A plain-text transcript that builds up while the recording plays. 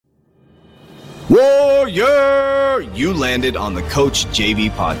Warrior! You landed on the Coach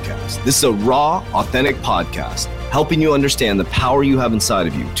JV podcast. This is a raw, authentic podcast helping you understand the power you have inside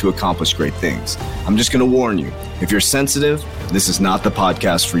of you to accomplish great things. I'm just going to warn you, if you're sensitive, this is not the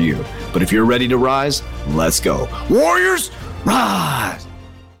podcast for you. But if you're ready to rise, let's go. Warriors, rise!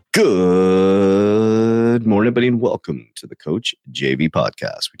 Good morning, everybody, and welcome to the Coach JV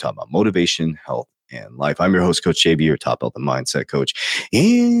podcast. We talk about motivation, health, and life. I'm your host, Coach JV, your top health and mindset coach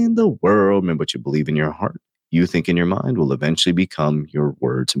in the world. Remember, what you believe in your heart, you think in your mind, will eventually become your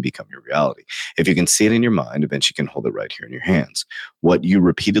words and become your reality. If you can see it in your mind, eventually you can hold it right here in your hands. What you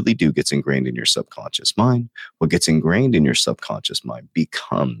repeatedly do gets ingrained in your subconscious mind. What gets ingrained in your subconscious mind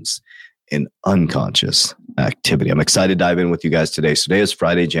becomes an unconscious activity. I'm excited to dive in with you guys today. So today is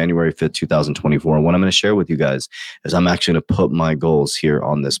Friday, January 5th, 2024. And what I'm going to share with you guys is I'm actually going to put my goals here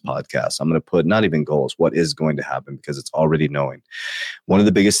on this podcast. I'm going to put not even goals, what is going to happen, because it's already knowing. One of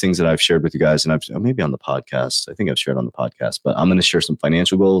the biggest things that I've shared with you guys, and I've maybe on the podcast, I think I've shared on the podcast, but I'm going to share some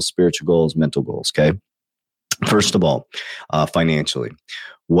financial goals, spiritual goals, mental goals. Okay. First of all, financially,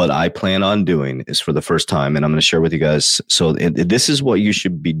 what I plan on doing is for the first time, and I'm going to share with you guys. So this is what you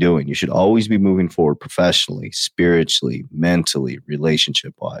should be doing. You should always be moving forward professionally, spiritually, mentally,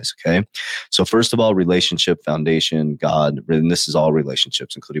 relationship wise. Okay. So first of all, relationship foundation, God, and this is all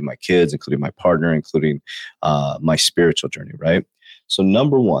relationships, including my kids, including my partner, including my spiritual journey. Right. So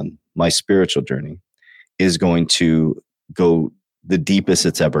number one, my spiritual journey is going to go the deepest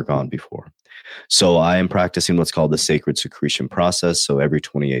it's ever gone before. So I am practicing what's called the sacred secretion process. So every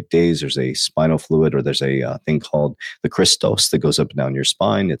 28 days, there's a spinal fluid, or there's a thing called the Christos that goes up and down your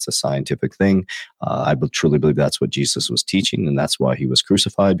spine. It's a scientific thing. I truly believe that's what Jesus was teaching, and that's why he was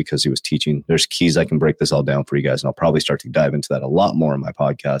crucified, because he was teaching. There's keys. I can break this all down for you guys, and I'll probably start to dive into that a lot more in my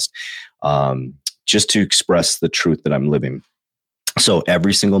podcast, just to express the truth that I'm living. So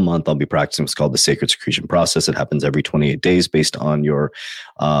every single month, I'll be practicing what's called the sacred secretion process. It happens every 28 days based on your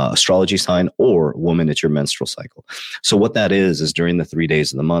astrology sign, or woman, it's your menstrual cycle. So what that is during the 3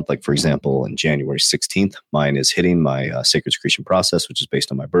 days of the month, like for example, on January 16th, mine is hitting my sacred secretion process, which is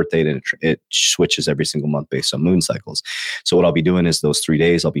based on my birth date, and it switches every single month based on moon cycles. So what I'll be doing is those 3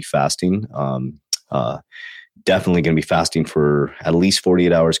 days, I'll be fasting. Definitely going to be fasting for at least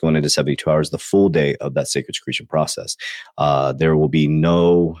 48 hours, going into 72 hours, the full day of that sacred secretion process. There will be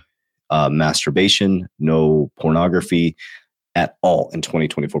no masturbation, no pornography at all in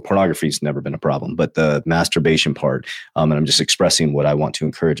 2024. Pornography has never been a problem, but the masturbation part, and I'm just expressing what I want to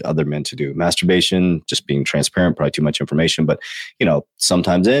encourage other men to do. Masturbation, just being transparent, probably too much information, but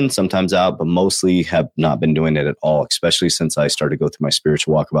sometimes in, sometimes out, but mostly have not been doing it at all, especially since I started to go through my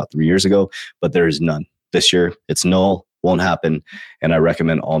spiritual walk about 3 years ago, but there is none. This year, it's null, won't happen. And I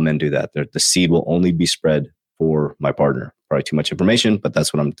recommend all men do that. The seed will only be spread for my partner. Probably too much information, but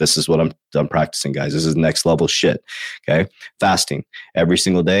this is what I'm practicing, guys. This is next level shit. Okay. Fasting every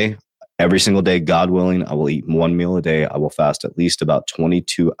single day, God willing, I will eat one meal a day. I will fast at least about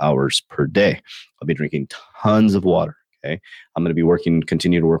 22 hours per day. I'll be drinking tons of water. Okay. I'm going to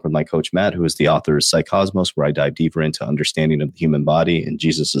continue to work with my coach, Matt, who is the author of Psychosmos, where I dive deeper into understanding of the human body and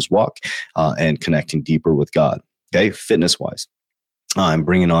Jesus's walk, and connecting deeper with God. Okay. Fitness wise, I'm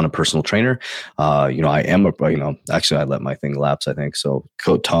bringing on a personal trainer. Actually I let my thing lapse, I think. So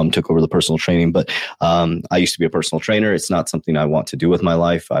Coach Tom took over the personal training, but I used to be a personal trainer. It's not something I want to do with my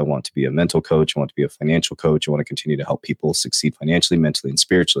life. I want to be a mental coach. I want to be a financial coach. I want to continue to help people succeed financially, mentally, and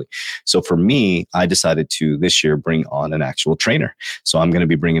spiritually. So for me, I decided to this year bring on an actual trainer. So I'm going to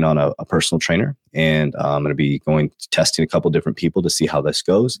be bringing on a personal trainer, and I'm going to be testing a couple different people to see how this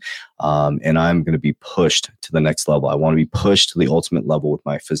goes. And I'm going to be pushed to the next level. I want to be pushed to the ultimate level with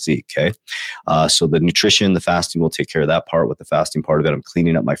my physique. Okay. So the nutrition, the fasting will take care of that part. With the fasting part of it, I'm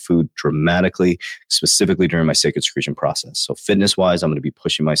cleaning up my food dramatically, specifically during my sacred secretion process. So fitness wise, I'm going to be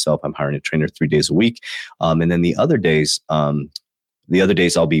pushing myself. I'm hiring a trainer 3 days a week. And then the other days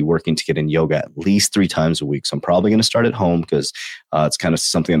I'll be working to get in yoga at least 3 times a week. So I'm probably going to start at home, because it's kind of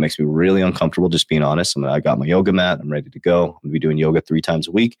something that makes me really uncomfortable, just being honest. I got my yoga mat. I'm ready to go. I'm going to be doing yoga 3 times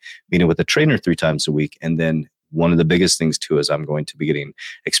a week, meeting with a trainer 3 times a week. And then one of the biggest things too is I'm going to be getting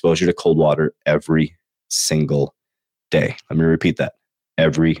exposure to cold water every single day. Let me repeat that.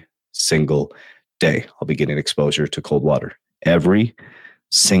 Every single day, I'll be getting exposure to cold water every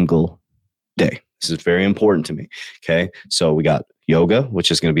single day. This is very important to me. Okay. So we got yoga,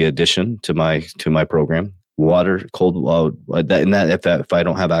 which is going to be an addition to my program. Water, cold, if I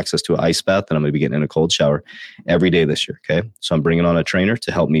don't have access to an ice bath, then I'm going to be getting in a cold shower every day this year. Okay. So I'm bringing on a trainer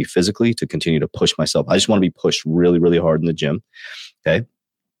to help me physically, to continue to push myself. I just want to be pushed really, really hard in the gym. Okay.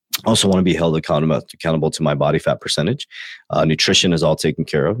 Also want to be held accountable to my body fat percentage. Nutrition is all taken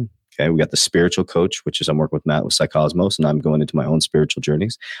care of. Okay. We got the spiritual coach, which is I'm working with Matt with Psychosmos, and I'm going into my own spiritual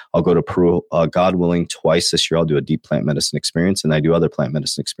journeys. I'll go to Peru, God willing, twice this year. I'll do a deep plant medicine experience, and I do other plant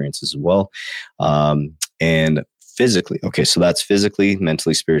medicine experiences as well. And physically, okay, so that's physically,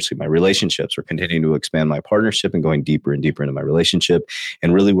 mentally, spiritually. My relationships, we're continuing to expand my partnership and going deeper and deeper into my relationship,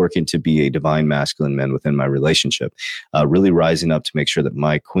 and really working to be a divine masculine man within my relationship. Really rising up to make sure that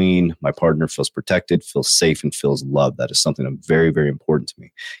my queen, my partner, feels protected, feels safe, and feels loved. That is something that's very, very important to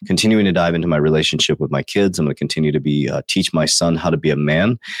me. Continuing to dive into my relationship with my kids. I'm going to continue to be teach my son how to be a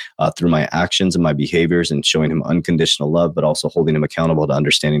man through my actions and my behaviors, and showing him unconditional love, but also holding him accountable to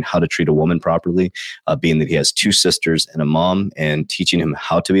understanding how to treat a woman properly, being that he has two sisters and a mom, and teaching him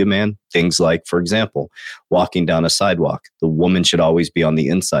how to be a man. Things like, for example, walking down a sidewalk. The woman should always be on the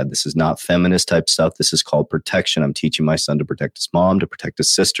inside. This is not feminist type stuff. This is called protection. I'm teaching my son to protect his mom, to protect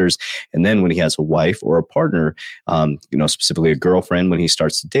his sisters. And then when he has a wife or a partner, specifically a girlfriend, when he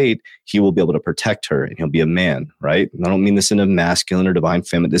starts to date, he will be able to protect her, and he'll be a man, right? And I don't mean this in a masculine or divine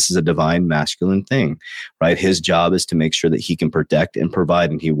feminine. This is a divine masculine thing, right? His job is to make sure that he can protect and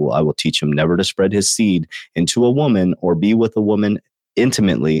provide, and I will teach him never to spread his seed into a woman or be with a woman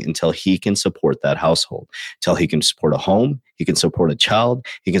intimately until he can support that household, until he can support a home, he can support a child,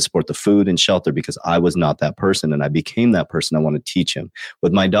 he can support the food and shelter, because I was not that person and I became that person. I want to teach him.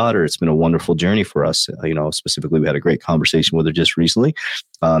 With my daughter, it's been a wonderful journey for us. Specifically, we had a great conversation with her just recently,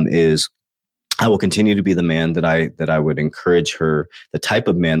 I will continue to be the man that I would encourage her, the type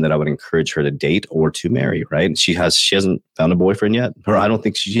of man that I would encourage her to date or to marry, right? And she hasn't found a boyfriend yet, or I don't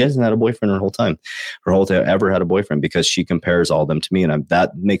think she hasn't had a boyfriend her whole time, ever had a boyfriend, because she compares all of them to me. And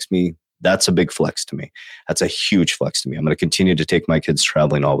that's a big flex to me. That's a huge flex to me. I'm going to continue to take my kids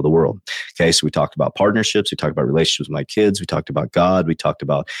traveling all over the world. Okay. So we talked about partnerships. We talked about relationships with my kids. We talked about God. We talked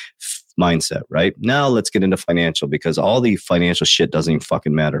about mindset, right? Now let's get into financial, because all the financial shit doesn't even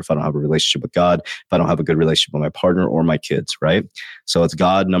fucking matter if I don't have a relationship with God, if I don't have a good relationship with my partner or my kids, right? So it's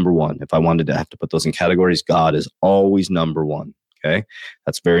God number one. If I wanted to have to put those in categories, God is always number one. Okay.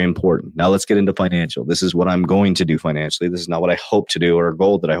 That's very important. Now let's get into financial. This is what I'm going to do financially. This is not what I hope to do or a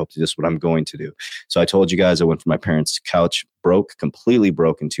goal that I hope to do. This is what I'm going to do. So I told you guys I went from my parents' couch, completely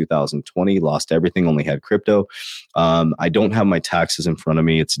broke in 2020, lost everything, only had crypto. I don't have my taxes in front of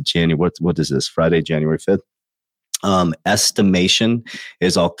me. It's January. What is this? Friday, January 5th. Estimation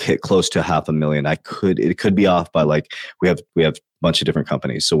is I'll hit close to $500,000. It could be off by we have a bunch of different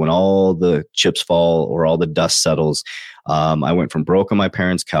companies. So when all the chips fall or all the dust settles, I went from broke on my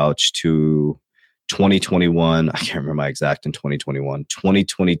parents' couch to 2021. I can't remember my exact in 2021,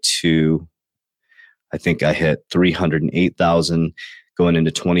 2022. I think I hit 308,000. Going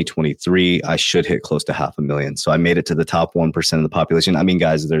into 2023, I should hit close to $500,000. So I made it to the top 1% of the population. I mean,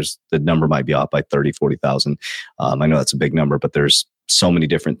 guys, the number might be off by 30, 40,000. I know that's a big number, but there's so many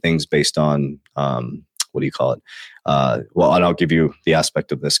different things based on, what do you call it? And I'll give you the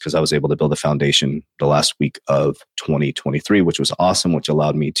aspect of this, because I was able to build a foundation the last week of 2023, which was awesome, which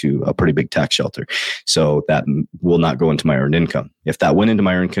allowed me to a pretty big tax shelter. So that will not go into my earned income. If that went into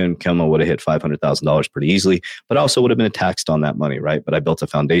my earned income, I would have hit $500,000 pretty easily, but I also would have been taxed on that money, right? But I built a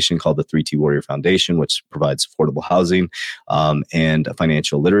foundation called the 3T Warrior Foundation, which provides affordable housing and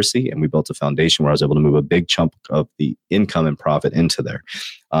financial literacy. And we built a foundation where I was able to move a big chunk of the income and profit into there.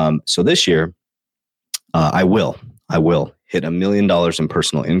 So this year, I will hit $1 million in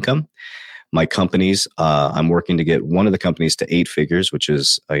personal income. My companies, I'm working to get one of the companies to 8 figures, which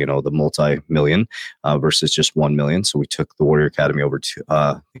is, the multi-million versus just 1 million. So we took the Warrior Academy over to,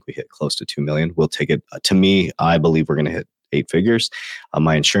 I think we hit close to 2 million. We'll take it, to me, I believe we're going to hit 8 figures.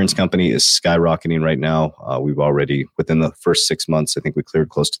 My insurance company is skyrocketing right now. We've already, within the first 6 months, I think we cleared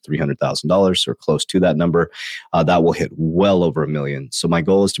close to $300,000 or close to that number. That will hit well over $1 million. So my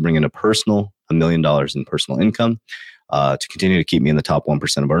goal is to bring in $1 million in personal income. To continue to keep me in the top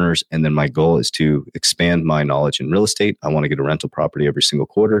 1% of earners. And then my goal is to expand my knowledge in real estate. I want to get a rental property every single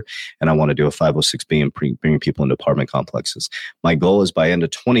quarter, and I want to do a 506B and bring people into apartment complexes. My goal is by end of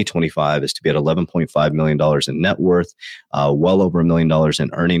 2025 is to be at $11.5 million in net worth, well over $1 million in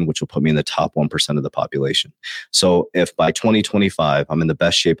earning, which will put me in the top 1% of the population. So if by 2025, I'm in the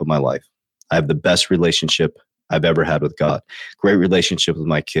best shape of my life, I have the best relationship I've ever had with God, great relationship with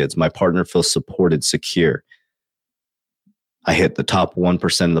my kids, my partner feels supported, secure, I hit the top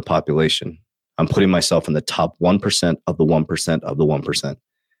 1% of the population. I'm putting myself in the top 1% of the 1% of the 1%.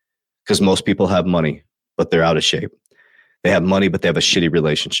 Because most people have money, but they're out of shape. They have money, but they have a shitty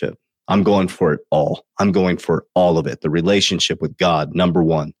relationship. I'm going for it all. I'm going for all of it. The relationship with God, number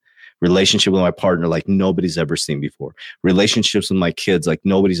one. Relationship with my partner like nobody's ever seen before. Relationships with my kids like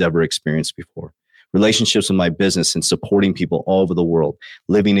nobody's ever experienced before. relationships with my business, and supporting people all over the world,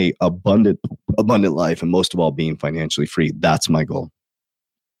 living a abundant life, and most of all, being financially free. That's my goal.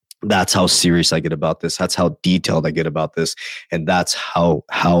 That's how serious I get about this. That's how detailed I get about this. And that's how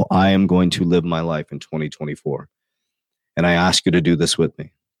I am going to live my life in 2024. And I ask you to do this with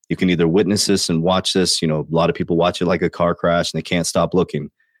me. You can either witness this and watch this. You know, a lot of people watch it like a car crash and they can't stop looking.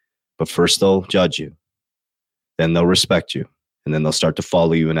 But first they'll judge you. Then they'll respect you. And then they'll start to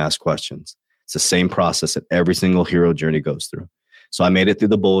follow you and ask questions. It's the same process that every single hero journey goes through. So I made it through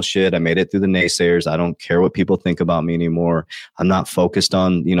the bullshit. I made it through the naysayers. I don't care what people think about me anymore. I'm not focused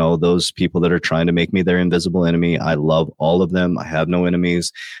on, you know, those people that are trying to make me their invisible enemy. I love all of them. I have no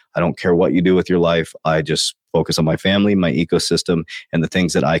enemies. I don't care what you do with your life. I just focus on my family, my ecosystem, and the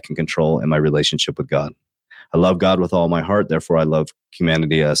things that I can control and my relationship with God. I love God with all my heart. Therefore, I love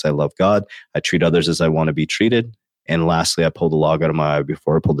humanity as I love God. I treat others as I want to be treated. And lastly, I pull the log out of my eye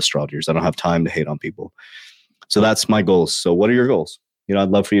before I pull the straw to yours. I don't have time to hate on people. So that's my goals. So what are your goals? You know,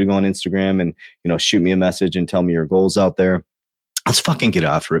 I'd love for you to go on Instagram and, you know, shoot me a message and tell me your goals out there. Let's fucking get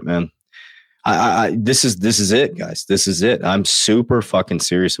after it, man. This is it, guys. This is it. I'm super fucking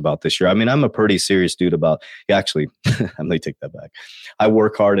serious about this year. I mean, I'm a pretty serious dude about, actually, let me take that back. I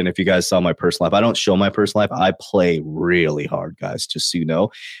work hard. And if you guys saw my personal life, I don't show my personal life. I play really hard, guys, just so you know.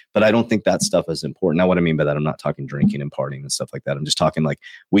 But I don't think that stuff is important. Now, what I mean by that, I'm not talking drinking and partying and stuff like that. I'm just talking like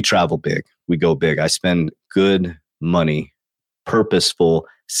we travel big. We go big. I spend good money, purposeful,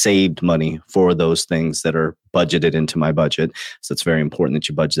 saved money for those things that are budgeted into my budget. So it's very important that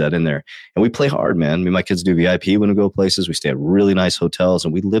you budget that in there. And we play hard, man. Me and my kids do VIP when we go places. We stay at really nice hotels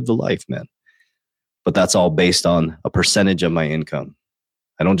and we live the life, man. But that's all based on a percentage of my income.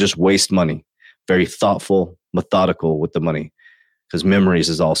 I don't just waste money. Very thoughtful, methodical with the money, because memories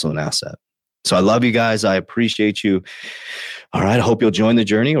is also an asset. So I love you guys. I appreciate you. All right. I hope you'll join the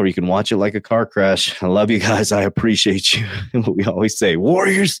journey, or you can watch it like a car crash. I love you guys. I appreciate you. What we always say,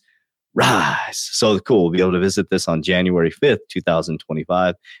 warriors, rise. So cool. We'll be able to visit this on January 5th,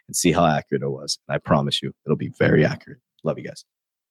 2025 and see how accurate it was. And I promise you, it'll be very accurate. Love you guys.